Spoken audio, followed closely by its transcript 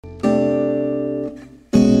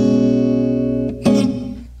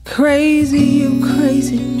Crazy you,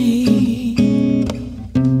 crazy me.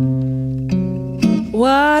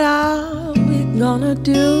 What are we gonna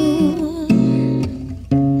do?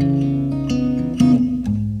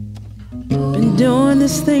 Been doing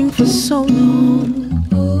this thing for so long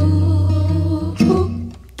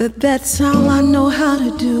that that's all I know how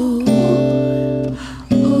to do.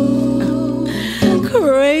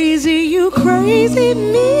 Crazy you, crazy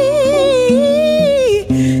me.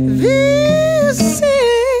 This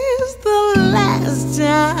is the last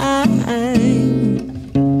time.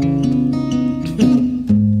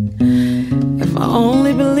 If I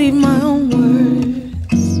only believe my own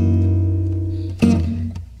words,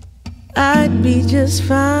 I'd be just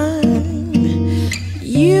fine.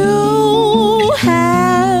 You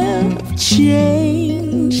have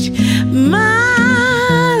changed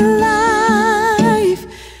my life.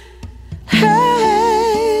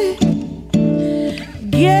 Hey,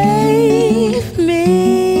 gave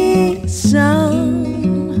me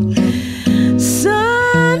some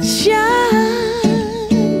sunshine,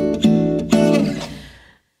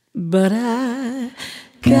 but I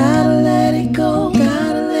gotta let it go,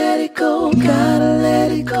 gotta let it go, gotta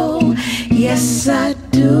let it go. Yes, I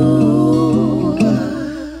do.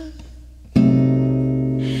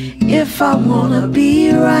 If I wanna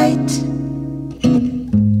be right,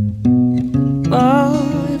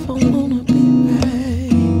 oh, if I wanna be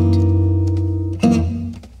right,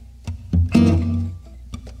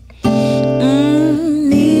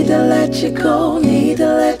 need to let you go, need to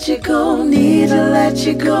let you go, need to let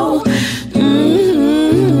you go.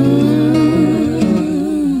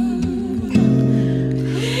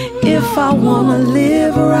 If I wanna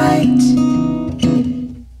live right,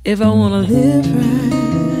 if I wanna live right,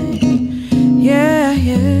 yeah,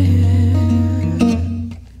 yeah, yeah.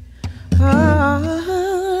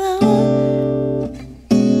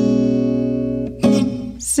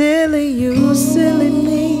 Silly you, silly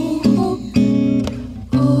me.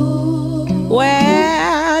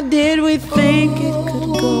 Where did we think it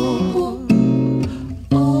could go?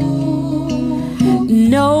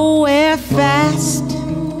 Nowhere fast,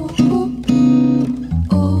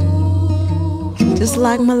 just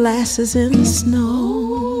like molasses in the snow.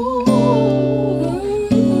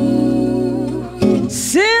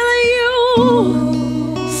 Silly you,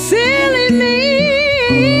 silly me.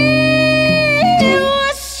 It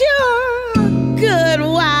was sure good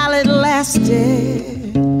while it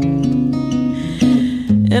lasted,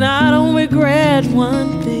 and I don't regret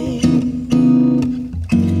one thing,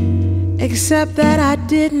 except that I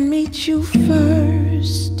didn't meet you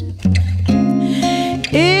first.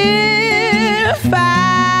 If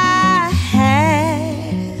I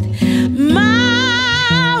had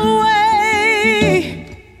my way,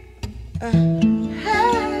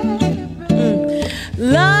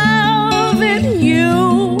 loving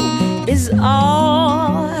you is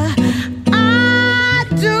all I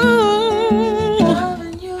do.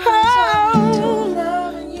 Loving you is all I do.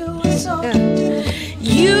 Loving you is all I do.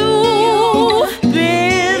 You've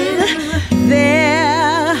been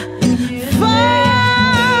there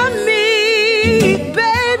for me,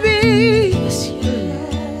 baby.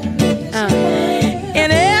 In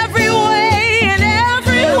every way, in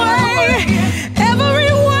every way,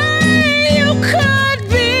 every way you could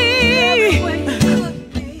be.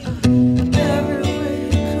 Every way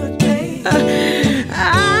you could be. I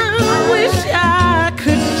wish I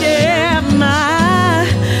could share my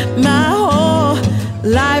whole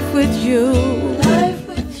life with you.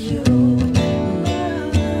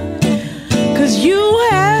 Cause you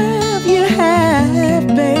have,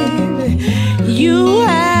 baby, you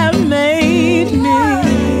have made me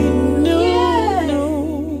new.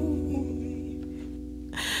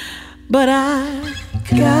 But I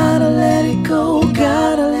gotta let it go,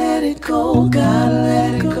 gotta let it go, gotta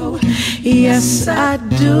let it go. Yes, I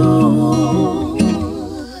do.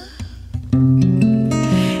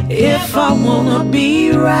 If I wanna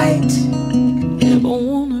be right, if I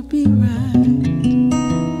wanna be right,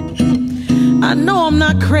 I know I'm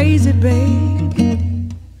not crazy, babe.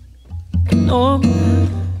 No, I'm not.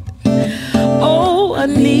 Oh, I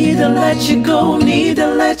need to let you go, need to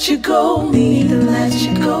let you go, need to let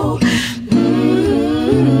you go.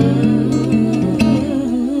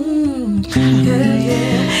 Yeah,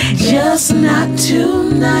 yeah. Just not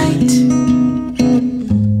tonight.